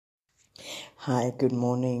Hi, good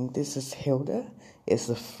morning. This is Hilda. It's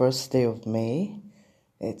the first day of May.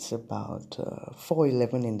 It's about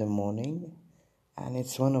 4:11 in the morning, and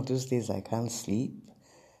it's one of those days I can't sleep.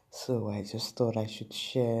 So I just thought I should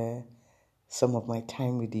share some of my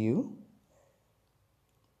time with you.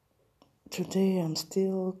 Today I'm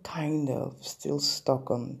still still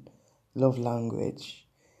stuck on love language,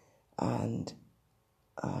 and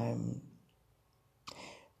I'm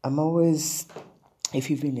I'm always, if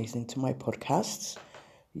you've been listening to my podcasts,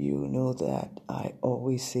 you know that I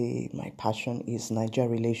always say my passion is Niger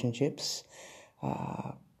relationships,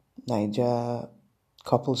 uh, Niger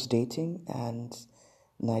couples dating, and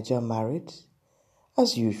Niger married.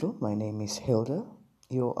 As usual, my name is Hilda,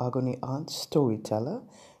 your agony aunt, storyteller,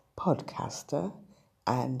 podcaster,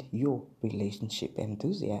 and your relationship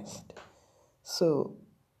enthusiast. So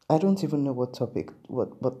I don't even know what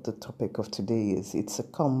the topic of today is. It's a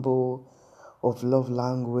combo of love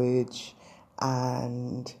language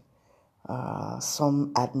and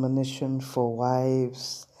some admonition for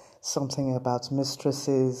wives, something about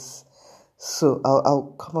mistresses. So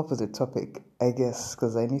I'll come up with a topic, I guess,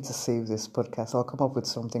 because I need to save this podcast. I'll come up with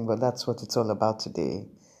something, but that's what it's all about today.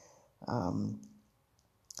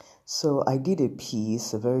 So I did a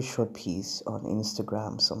very short piece on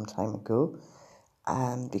Instagram some time ago,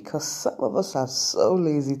 and because some of us are so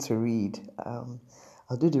lazy to read,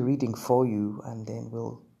 I'll do the reading for you, and then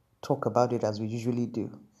we'll talk about it as we usually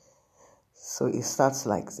do. So it starts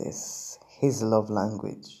like this: his love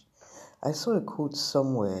language. I saw a quote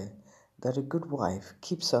somewhere that a good wife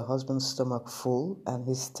keeps her husband's stomach full and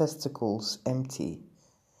his testicles empty.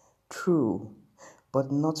 True,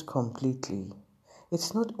 but not completely.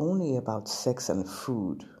 It's not only about sex and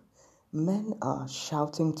food. Men are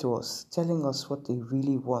shouting to us, telling us what they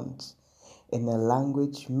really want in a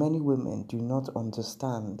language many women do not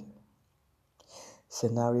understand.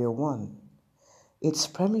 Scenario 1. It's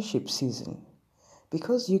Premiership season.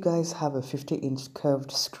 Because you guys have a 50-inch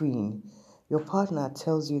curved screen, your partner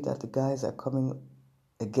tells you that the guys are coming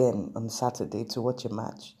again on Saturday to watch a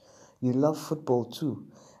match. You love football too,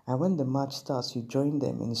 and when the match starts, you join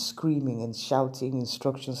them in screaming and shouting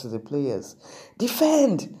instructions to the players.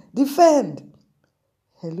 Defend! Defend!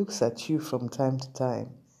 He looks at you from time to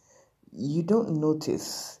time. You don't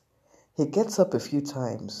notice. He gets up a few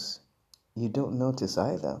times. You don't notice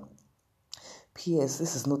either. P.S.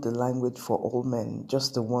 This is not the language for all men,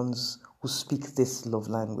 just the ones who speak this love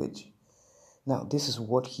language. Now, this is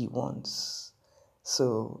what he wants.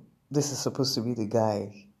 So, this is supposed to be the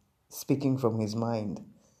guy speaking from his mind.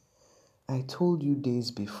 I told you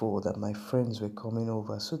days before that my friends were coming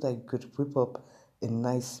over so that you could whip up a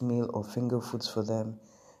nice meal or finger foods for them.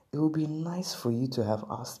 It would be nice for you to have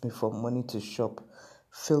asked me for money to shop,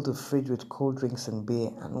 fill the fridge with cold drinks and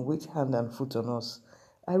beer, and wait hand and foot on us.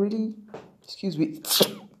 I really, excuse me,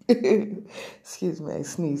 excuse me, I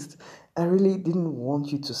sneezed. I really didn't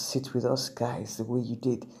want you to sit with us guys the way you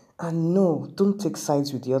did. And no, don't take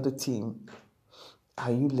sides with the other team.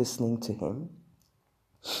 Are you listening to him?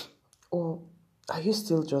 Or are you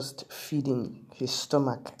still just feeding his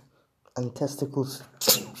stomach and testicles?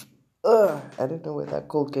 I don't know where that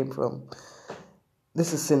cold came from.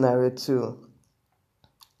 This is scenario 2.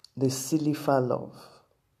 The Silifa love.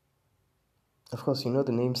 Of course, you know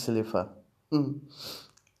the name Silifa.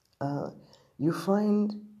 You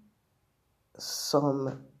find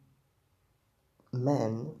some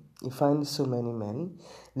men, you find so many men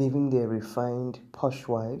leaving their refined, posh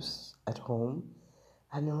wives at home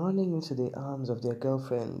and running into the arms of their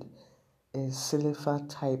girlfriend, a Silifa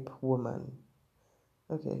type woman.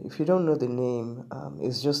 Okay, if you don't know the name,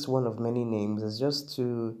 it's just one of many names. It's just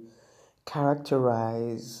to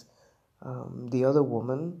characterize the other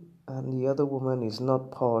woman, and the other woman is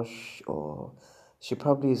not posh, or she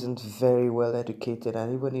probably isn't very well educated,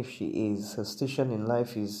 and even if she is, her station in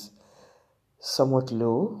life is somewhat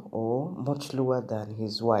low or much lower than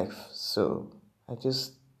his wife. So I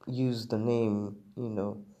just use the name,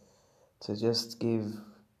 to just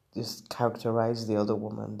characterize the other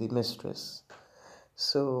woman, the mistress.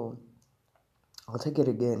 So I'll take it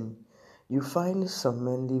again. You find some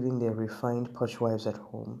men leaving their refined posh wives at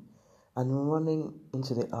home and running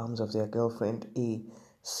into the arms of their girlfriend, a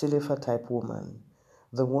Silifa type woman,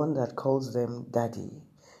 the one that calls them daddy,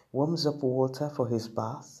 warms up water for his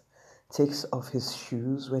bath, takes off his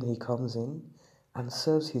shoes when he comes in, and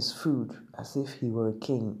serves his food as if he were a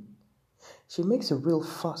king. She makes a real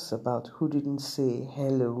fuss about who didn't say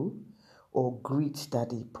hello or greet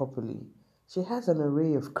daddy properly. She has an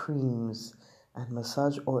array of creams and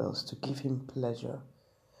massage oils to give him pleasure.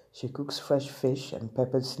 She cooks fresh fish and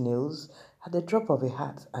peppered snails at the drop of a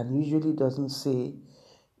hat and usually doesn't say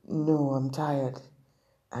No, I'm tired,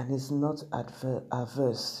 and is not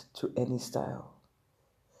averse to any style.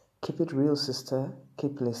 Keep it real, sister.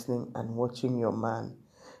 Keep listening and watching your man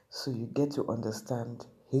so you get to understand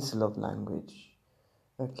his love language.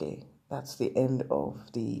 Okay, that's the end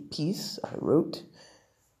of the piece I wrote.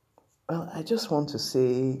 Well, I just want to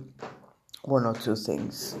say one or two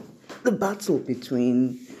things. The battle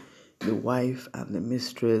between the wife and the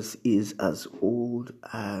mistress is as old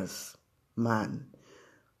as man.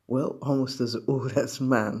 Well, almost as old as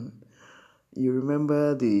man. You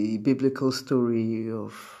remember the biblical story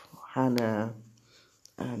of Hannah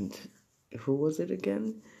and who was it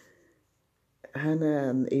again? Hannah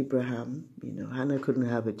and Abraham. Hannah couldn't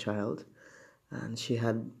have a child, and she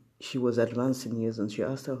was advanced in years, and she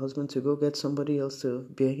asked her husband to go get somebody else to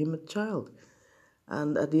bear him a child.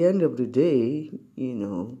 And at the end of the day,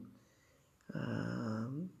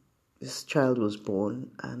 this child was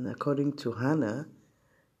born, and according to Hannah,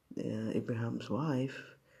 Abraham's wife,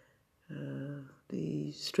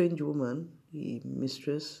 the strange woman, the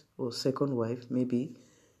mistress or second wife maybe,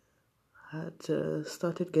 had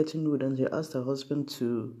started getting rude, and she asked her husband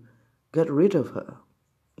to get rid of her.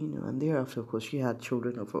 And thereafter, of course, she had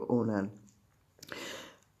children of her own, and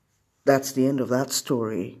that's the end of that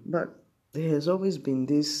story. But there has always been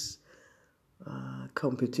this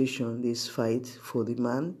competition, this fight for the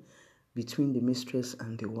man between the mistress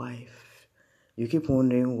and the wife. You keep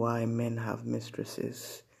wondering why men have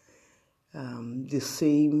mistresses. The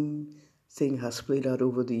same thing has played out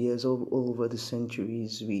over the years, all over the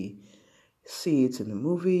centuries. We see it in the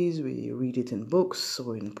movies, we read it in books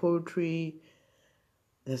or in poetry.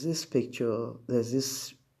 There's this picture, there's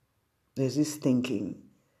this thinking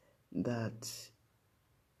that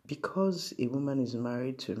because a woman is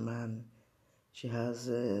married to a man, she has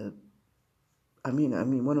one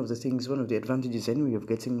of the advantages anyway of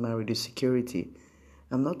getting married is security.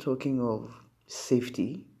 I'm not talking of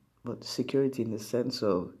safety, but security in the sense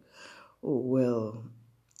of,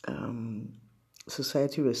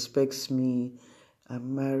 society respects me,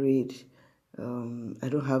 I'm married, I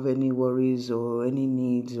don't have any worries or any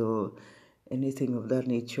needs or anything of that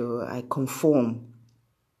nature, I conform.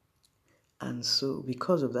 And so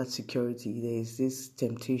because of that security, there is this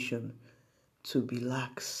temptation to be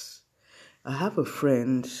lax. I have a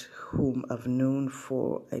friend whom I've known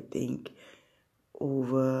for, I think,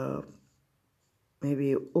 over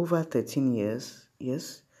 13 years,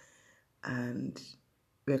 yes, and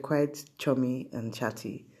we're quite chummy and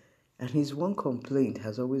chatty. And his one complaint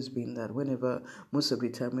has always been that most of the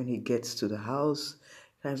time when he gets to the house,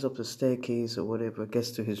 climbs up the staircase or whatever, gets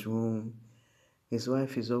to his room, his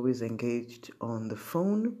wife is always engaged on the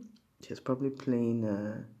phone. She's probably playing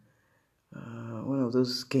one of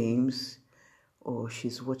those games, or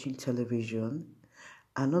she's watching television.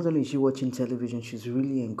 And not only is she watching television, she's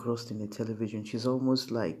really engrossed in the television. She's almost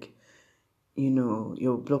like,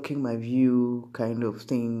 you're blocking my view kind of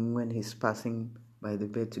thing when he's passing by the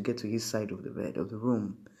bed to get to his side of the bed, of the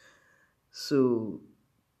room. So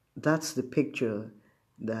that's the picture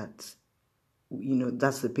that's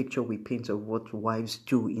the picture we paint of what wives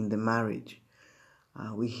do in the marriage.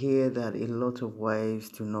 We hear that a lot of wives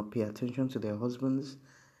do not pay attention to their husbands.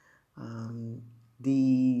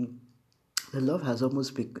 The love has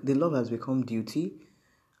become duty.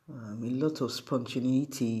 A lot of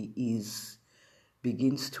spontaneity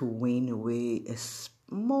begins to wane away,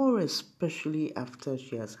 more especially after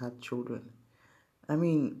she has had children.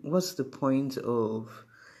 What's the point of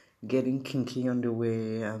getting kinky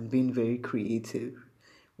underwear and being very creative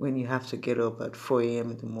when you have to get up at 4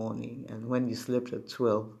 a.m. in the morning and when you slept at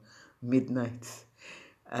 12 midnight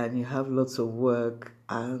and you have lots of work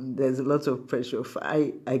and there's a lot of pressure?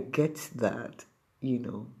 I get that,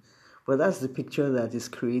 but that's the picture that is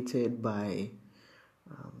created by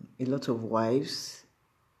a lot of wives,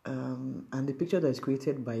 and the picture that is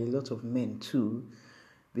created by a lot of men too,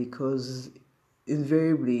 because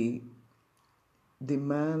invariably the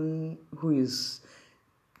man who is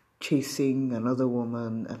chasing another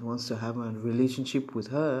woman and wants to have a relationship with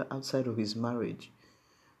her outside of his marriage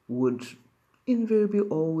would invariably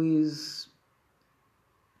always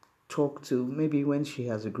talk to, maybe when she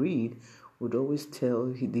has agreed, would always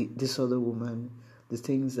tell this other woman the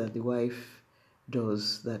things that the wife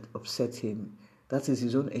does that upset him. That is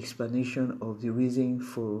his own explanation of the reason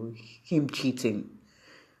for him cheating.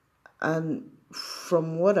 And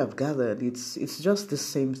from what I've gathered, it's just the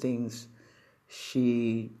same things.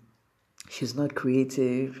 She's not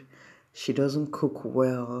creative. She doesn't cook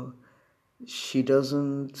well. She's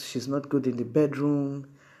not good in the bedroom,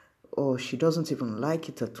 or she doesn't even like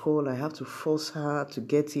it at all. I have to force her to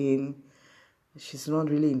get in. She's not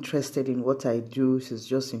really interested in what I do. She's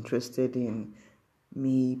just interested in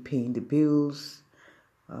me paying the bills.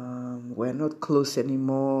 We're not close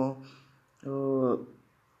anymore.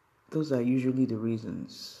 Those are usually the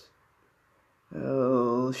reasons.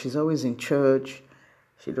 She's always in church.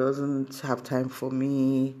 She doesn't have time for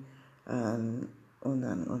me, and on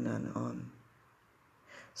and on and on.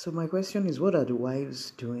 So my question is, what are the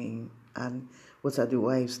wives doing, and what are the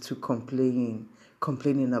wives to complaining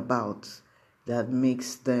about that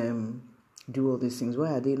makes them do all these things?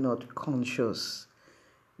 Why are they not conscious,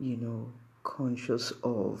 conscious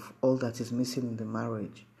of all that is missing in the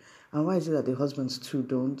marriage? And why is it that the husbands too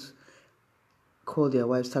don't tackle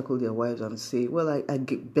their wives and say, well, I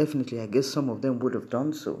guess some of them would have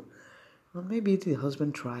done so. Well, maybe the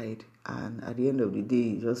husband tried, and at the end of the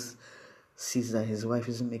day, he just sees that his wife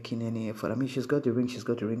isn't making any effort. I mean, she's got the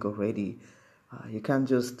ring already. You can't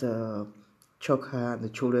just chuck her and the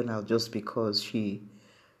children out just because she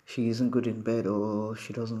isn't good in bed or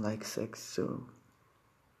she doesn't like sex. So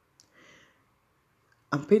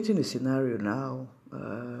I'm painting a scenario now.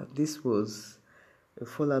 This was a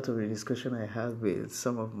fallout of a discussion I had with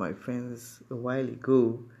some of my friends a while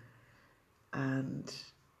ago, and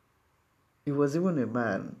it was even a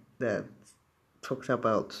man that talked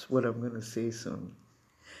about what I'm going to say soon.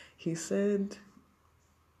 He said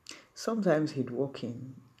sometimes he'd walk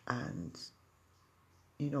in and,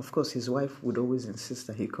 of course, his wife would always insist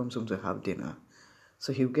that he comes home to have dinner.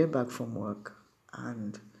 So he'll get back from work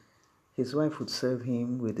and his wife would serve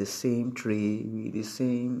him with the same tray, with the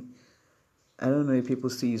same, I don't know if people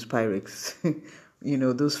still use Pyrex,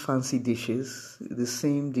 those fancy dishes, the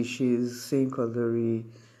same dishes, same cutlery,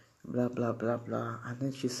 blah, blah, blah, blah. And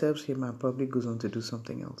then she serves him and probably goes on to do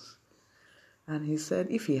something else. And he said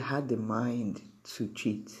if he had the mind to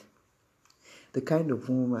cheat, the kind of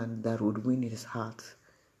woman that would win his heart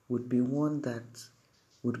would be one that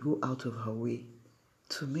would go out of her way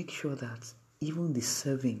to make sure that even the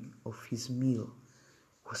serving of his meal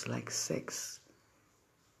was like sex,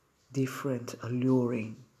 different,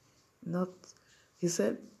 alluring. He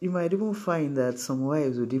said you might even find that some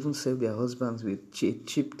wives would even serve their husbands with cheap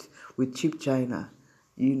china,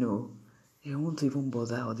 They won't even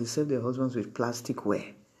bother, or they serve their husbands with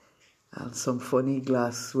plasticware and some funny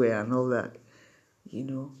glassware and all that.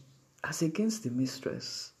 As against the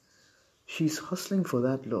mistress, she's hustling for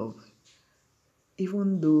that love.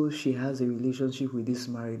 Even though she has a relationship with this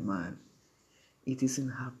married man, it is in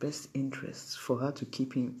her best interests for her to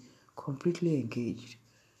keep him completely engaged.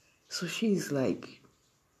 So she is like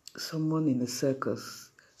someone in a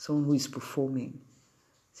circus, someone who is performing.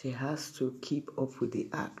 She has to keep up with the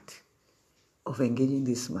act of engaging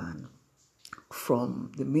this man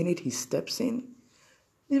from the minute he steps in.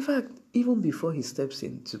 In fact, even before he steps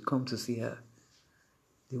in to come to see her,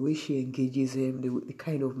 the way she engages him, the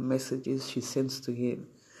kind of messages she sends to him,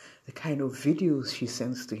 the kind of videos she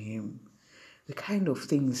sends to him, the kind of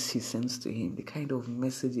things she sends to him, the kind of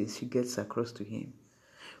messages she gets across to him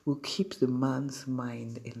will keep the man's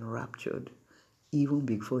mind enraptured even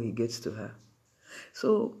before he gets to her.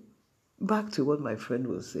 So, back to what my friend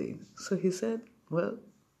was saying. So he said, well,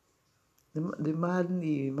 the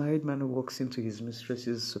married man who walks into his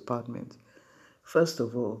mistress's apartment, first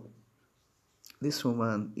of all, this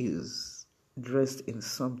woman is dressed in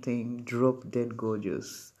something drop dead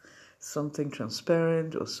gorgeous, something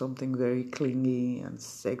transparent or something very clingy and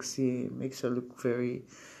sexy. It makes her look very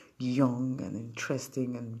young and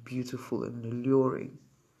interesting and beautiful and alluring.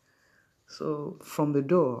 So from the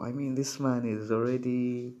door, this man is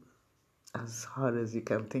already as hard as you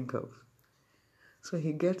can think of. So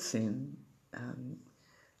he gets in, and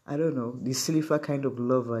I don't know, the silver kind of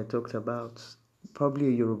love I talked about, probably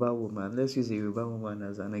a Yoruba woman. Let's use a Yoruba woman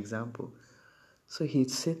as an example. So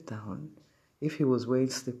he'd sit down. If he was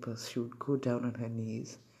wearing slippers, she would go down on her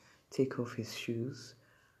knees, take off his shoes,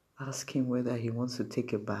 ask him whether he wants to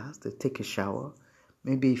take a bath, to take a shower.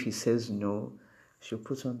 Maybe if he says no, she'll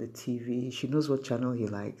put on the TV. She knows what channel he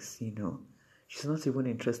likes, She's not even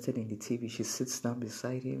interested in the TV. She sits down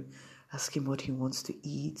beside him, asks him what he wants to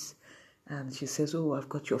eat. And she says, oh, I've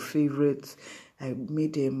got your favorite. I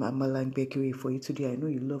made amala and bakery for you today. I know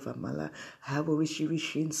you love amala. I have a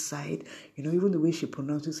rishi inside. Even the way she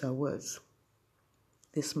pronounces her words.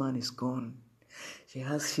 This man is gone.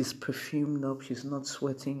 She's perfumed up. She's not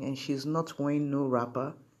sweating. And she's not wearing no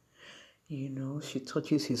wrapper. She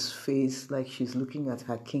touches his face like she's looking at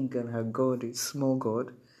her king and her god, a small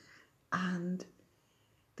god. And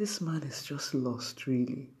this man is just lost,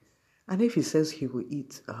 really. And if he says he will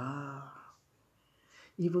eat,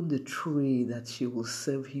 even the tray that she will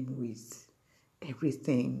serve him with,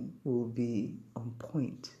 everything will be on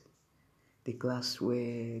point. the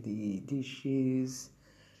glassware, the dishes,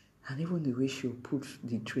 and even the way she'll put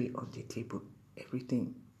the tray on the table.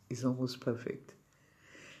 Everything is almost perfect.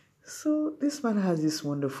 So this man has this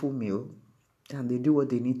wonderful meal, and they do what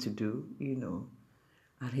they need to do,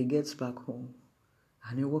 and he gets back home,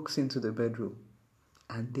 and he walks into the bedroom,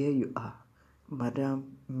 and there you are,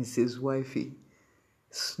 Madam Mrs. Wifey,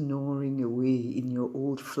 snoring away in your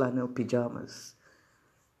old flannel pajamas.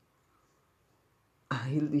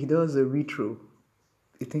 And he does a retro.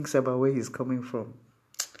 He thinks about where he's coming from.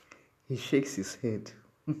 He shakes his head.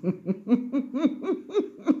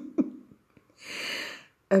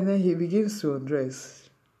 And then he begins to undress,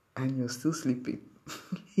 and you're still sleeping.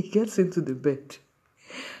 He gets into the bed,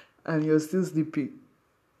 and you're still sleeping.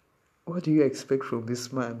 What do you expect from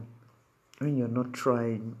this man when you're not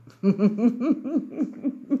trying?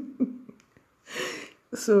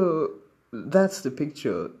 So that's the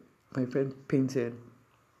picture my friend painted,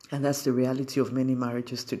 and that's the reality of many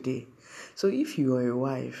marriages today. So if you are a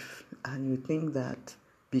wife and you think that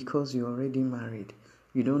because you're already married,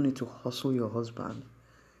 you don't need to hustle your husband,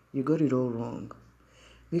 you got it all wrong.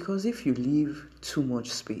 Because if you leave too much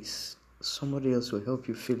space, somebody else will help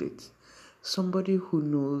you fill it. Somebody who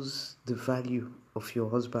knows the value of your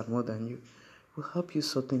husband more than you will help you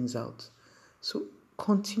sort things out. So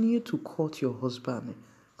continue to court your husband.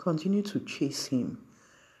 Continue to chase him.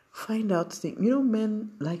 Find out things.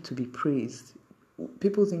 Men like to be praised.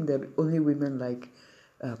 People think that only women like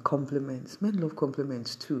compliments. Men love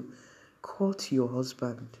compliments too. Court your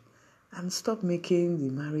husband and stop making the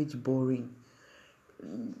marriage boring.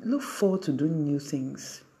 Look forward to doing new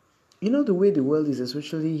things. The way the world is,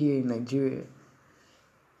 especially here in Nigeria,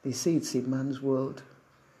 they say it's a man's world.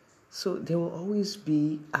 So there will always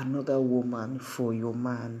be another woman for your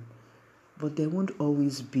man, but there won't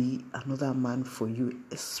always be another man for you,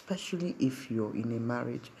 especially if you're in a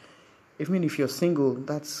marriage. If you're single,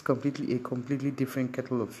 that's a completely different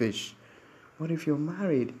kettle of fish. But if you're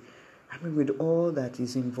married, with all that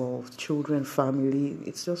is involved, children, family,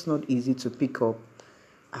 it's just not easy to pick up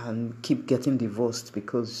and keep getting divorced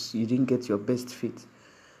because you didn't get your best fit.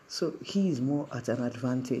 So he is more at an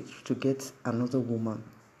advantage to get another woman.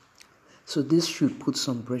 So this should put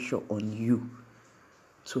some pressure on you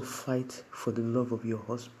to fight for the love of your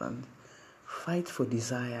husband. Fight for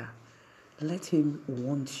desire. Let him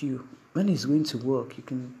want you. When he's going to work, you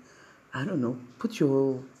can, put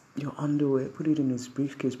your underwear, put it in his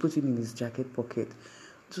briefcase, put it in his jacket pocket.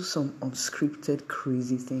 Do some unscripted,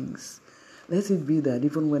 crazy things. Let it be that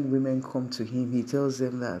even when women come to him, he tells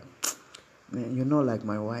them that, man, you're not like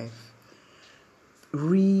my wife.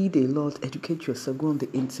 Read a lot, educate yourself, go on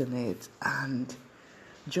the internet, and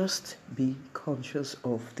just be conscious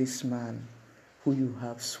of this man who you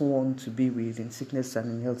have sworn to be with in sickness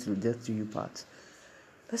and in health till death do you part.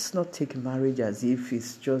 Let's not take marriage as if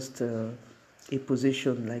it's just a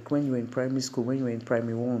position like when you were in primary school, when you were in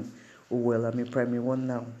primary one. Oh, well, I'm in primary one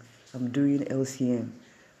now. I'm doing LCM.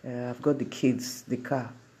 I've got the kids, the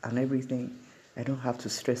car, and everything. I don't have to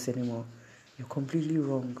stress anymore. You're completely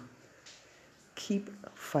wrong. Keep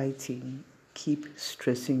fighting. Keep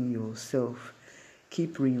stressing yourself.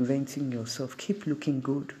 Keep reinventing yourself. Keep looking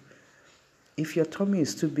good. If your tummy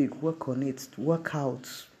is too big, work on it. Work out.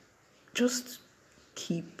 Just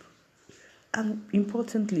keep. And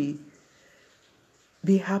importantly,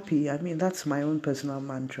 be happy. That's my own personal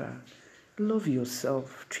mantra. Love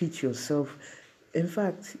yourself. Treat yourself. In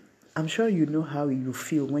fact, I'm sure you know how you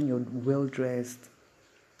feel when you're well-dressed,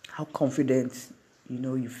 how confident,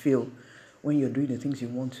 you feel when you're doing the things you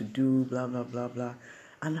want to do, blah, blah, blah, blah,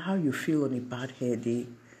 and how you feel on a bad hair day.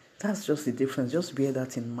 That's just the difference. Just bear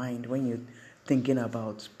that in mind when you're thinking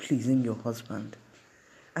about pleasing your husband.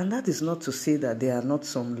 And that is not to say that there are not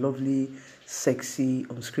some lovely, sexy,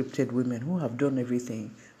 unscripted women who have done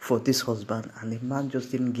everything for this husband and the man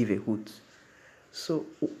just didn't give a hoot. So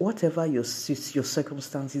whatever your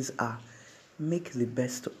circumstances are, make the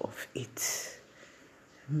best of it.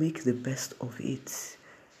 Make the best of it.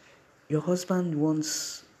 Your husband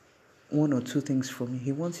wants one or two things from you.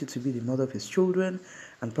 He wants you to be the mother of his children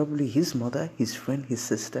and probably his mother, his friend, his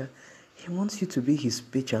sister. He wants you to be his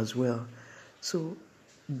bitch as well. So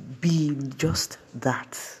be just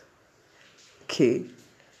that. Okay.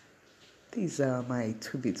 These are my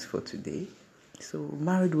 2 bits for today. So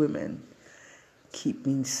married women, keep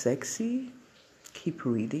being sexy, keep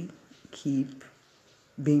reading, keep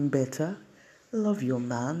being better, love your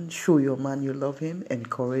man, show your man you love him,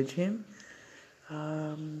 encourage him.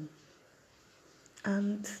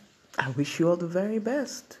 And I wish you all the very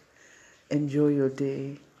best. Enjoy your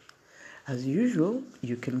day. As usual,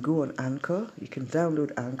 you can go on Anchor. You can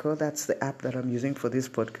download Anchor. That's the app that I'm using for this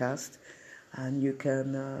podcast. And you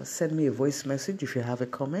can send me a voice message if you have a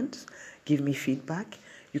comment. Give me feedback.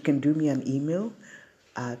 You can do me an email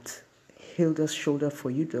at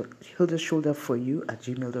hildashoulderforyou at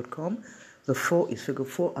gmail.com. The 4 is figure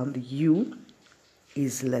 4 and the U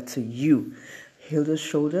is letter U. Hilda's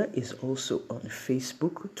Shoulder is also on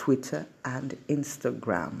Facebook, Twitter, and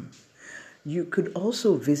Instagram. You could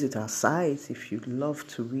also visit our site if you'd love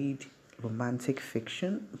to read romantic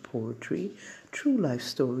fiction, poetry, true life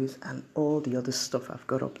stories, and all the other stuff I've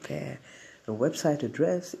got up there. The website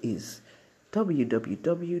address is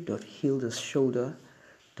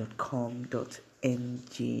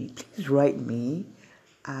www.hildashoulder.com.ng. Please write me,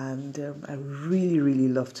 and I really, really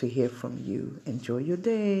love to hear from you. Enjoy your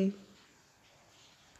day.